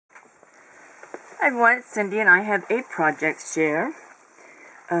Hi everyone, it's Cindy and I have a project share.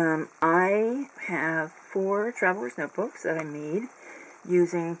 I have 4 traveler's notebooks that I made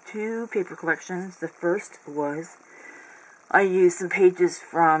using 2 paper collections. The first was I used some pages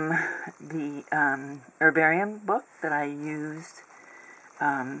from the Herbarium book that I used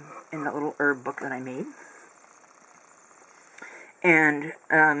in the little herb book that I made. And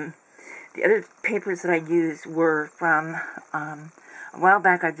the other papers that I used were from a while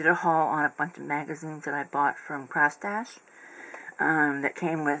back. I did a haul on a bunch of magazines that I bought from Craft that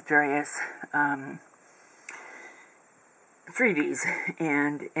came with various freebies.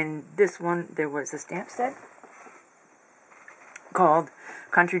 And in this one, there was a stamp set called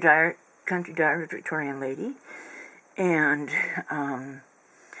Country Diary of the Edwardian Lady. And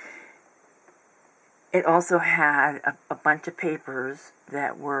it also had a bunch of papers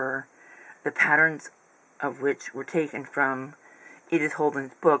that were the patterns of which were taken from Edith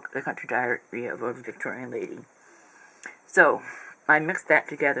Holden's book, The Country Diary of a Victorian Lady. So I mixed that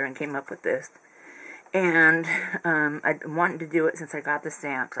together and came up with this. And I wanted to do it since I got the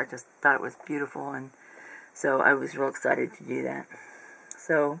stamps. I just thought it was beautiful, and so I was real excited to do that.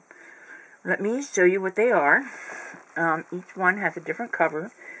 So let me show you what they are. Each one has a different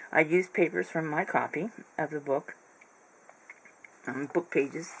cover. I used papers from my copy of the book, book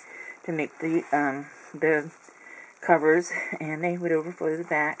pages, to make the covers, and they would overflow the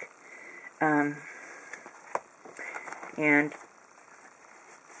back. And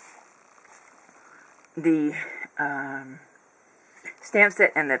the stamp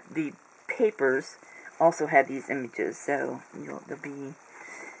set and the papers also had these images, so you'll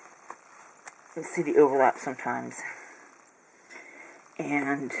see the overlap sometimes.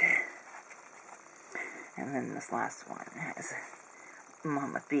 And then this last one has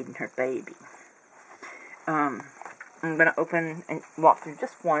Mama feeding her baby. I'm going to open and walk through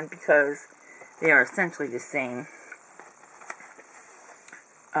just one because they are essentially the same.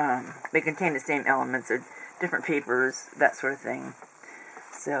 They contain the same elements of different papers, that sort of thing.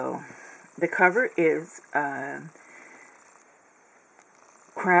 So the cover is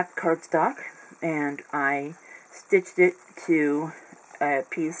craft cardstock, and I stitched it to a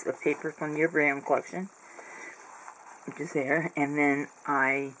piece of paper from the Herbarium collection, which is there, and then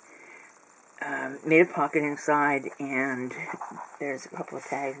I made a pocket inside, and there's a couple of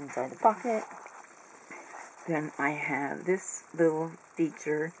tags inside the pocket. Then I have this little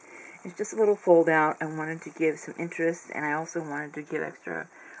feature. It's just a little fold out. I wanted to give some interest, and I also wanted to give extra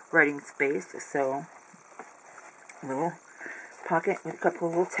writing space, so a little pocket with a couple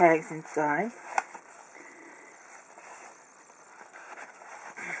of little tags inside.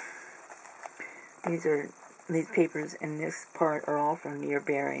 These papers in this part are all from the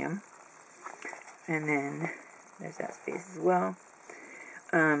Herbarium. And then there's that space as well.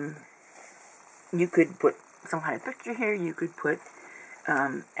 You could put some kind of picture here. You could put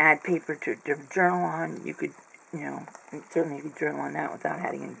add paper to journal on. You could, certainly you could journal on that without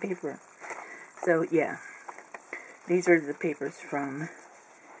adding any paper. So yeah, these are the papers from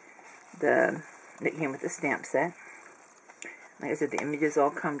that came with the stamp set. Like I said, the images all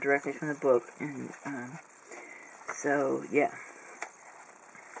come directly from the book, and so yeah.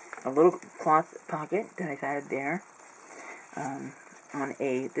 A little cloth pocket that I've added there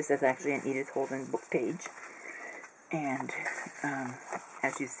this is actually an Edith Holden book page, and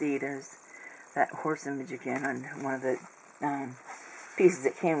as you see, there's that horse image again on one of the pieces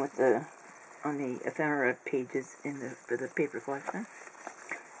that came with on the ephemera pages for the paper collection.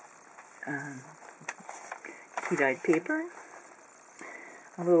 Tea-dyed paper,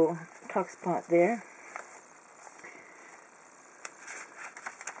 a little tuck spot there.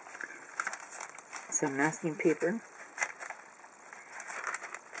 Some masking paper,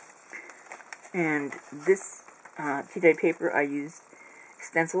 and this tea-dyed paper, I used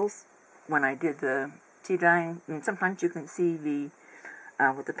stencils when I did the tea dyeing. I mean, sometimes you can see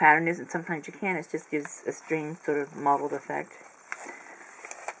what the pattern is, and sometimes you can't. It just gives a strange sort of mottled effect.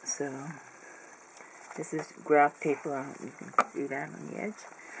 So this is graph paper. You can see that on the edge.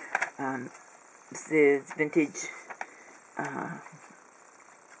 This is vintage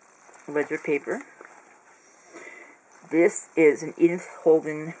ledger paper. This is an Edith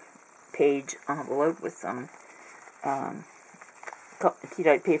Holden page envelope with some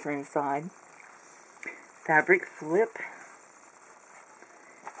tea-dyed paper inside. Fabric flip.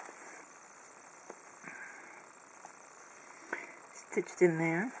 Stitched in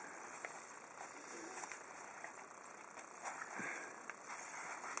there.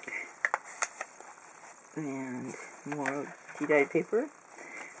 And more tea-dyed paper.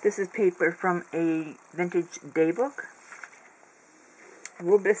 This is paper from a vintage daybook. A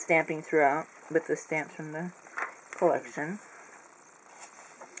little bit of stamping throughout. with the stamps from the collection.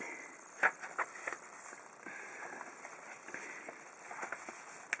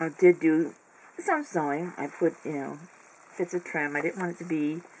 I did do some sewing. I put, bits of trim. I didn't want it to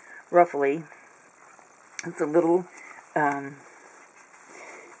be ruffly. It's a little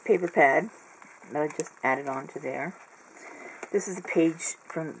paper pad that I just added onto there. This is a page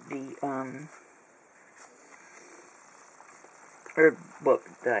from the herb book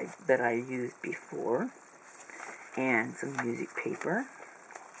that I used before, and some music paper,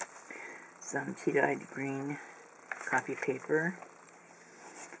 some tea-dyed green copy paper,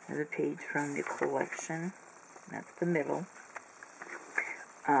 another page from the collection. That's the middle.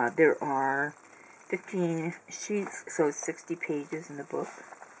 There are 15 sheets, so 60 pages in the book.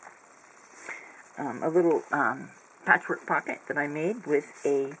 A little patchwork pocket that I made with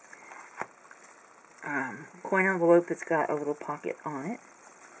a coin envelope that's got a little pocket on it,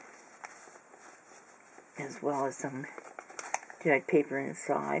 as well as some dyed paper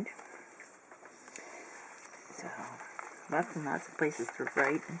inside. So, lots and lots of places to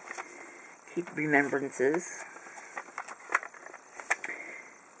write and keep remembrances.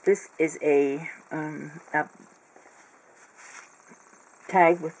 This is a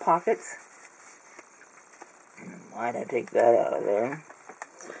tag with pockets. Why'd I take that out of there?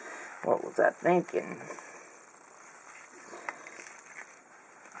 What was I thinking?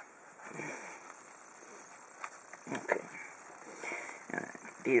 Okay.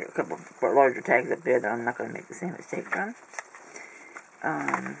 There are a couple of larger tags up there that I'm not going to make the same mistake from.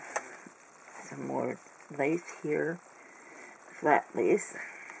 Some more lace here. Flat lace.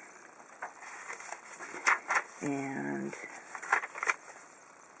 And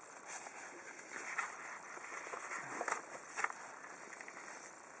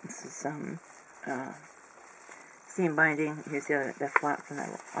this is some seam binding. Here's the flap from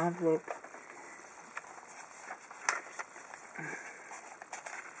that envelope.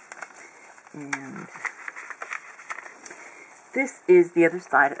 And this is the other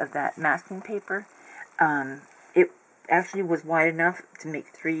side of that masking paper. It actually was wide enough to make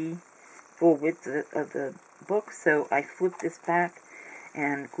 3 full widths of the book, so I flipped this back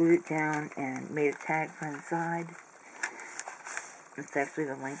and glued it down and made a tag for inside. It's actually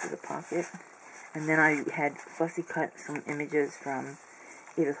the length of the pocket. And then I had fussy cut some images from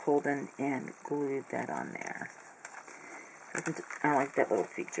Edith Holden and glued that on there. I like that little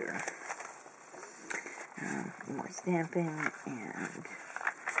feature. More stamping, and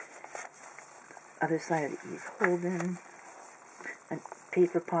other side of Edith Holden. A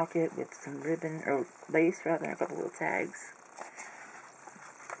paper pocket with some ribbon, or lace rather, and a couple little tags.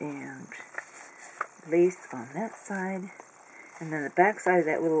 And lace on that side. And then the back side of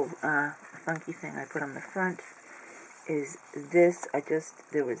that little funky thing I put on the front is this.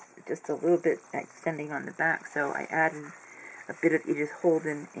 There was just a little bit extending on the back, so I added a bit of Edith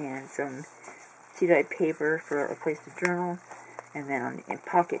Holden and some tea-dyed paper for a place to journal. And then on the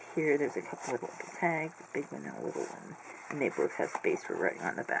pocket here, there's a couple of little tags, a big one and a little one. And they both have space for writing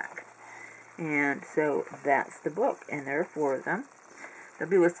on the back. And so that's the book, and there are 4 of them. They'll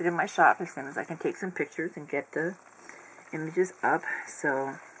be listed in my shop as soon as I can take some pictures and get the images up.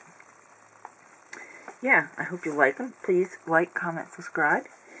 So, yeah, I hope you like them. Please like, comment, subscribe.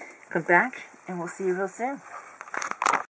 Come back, and we'll see you real soon.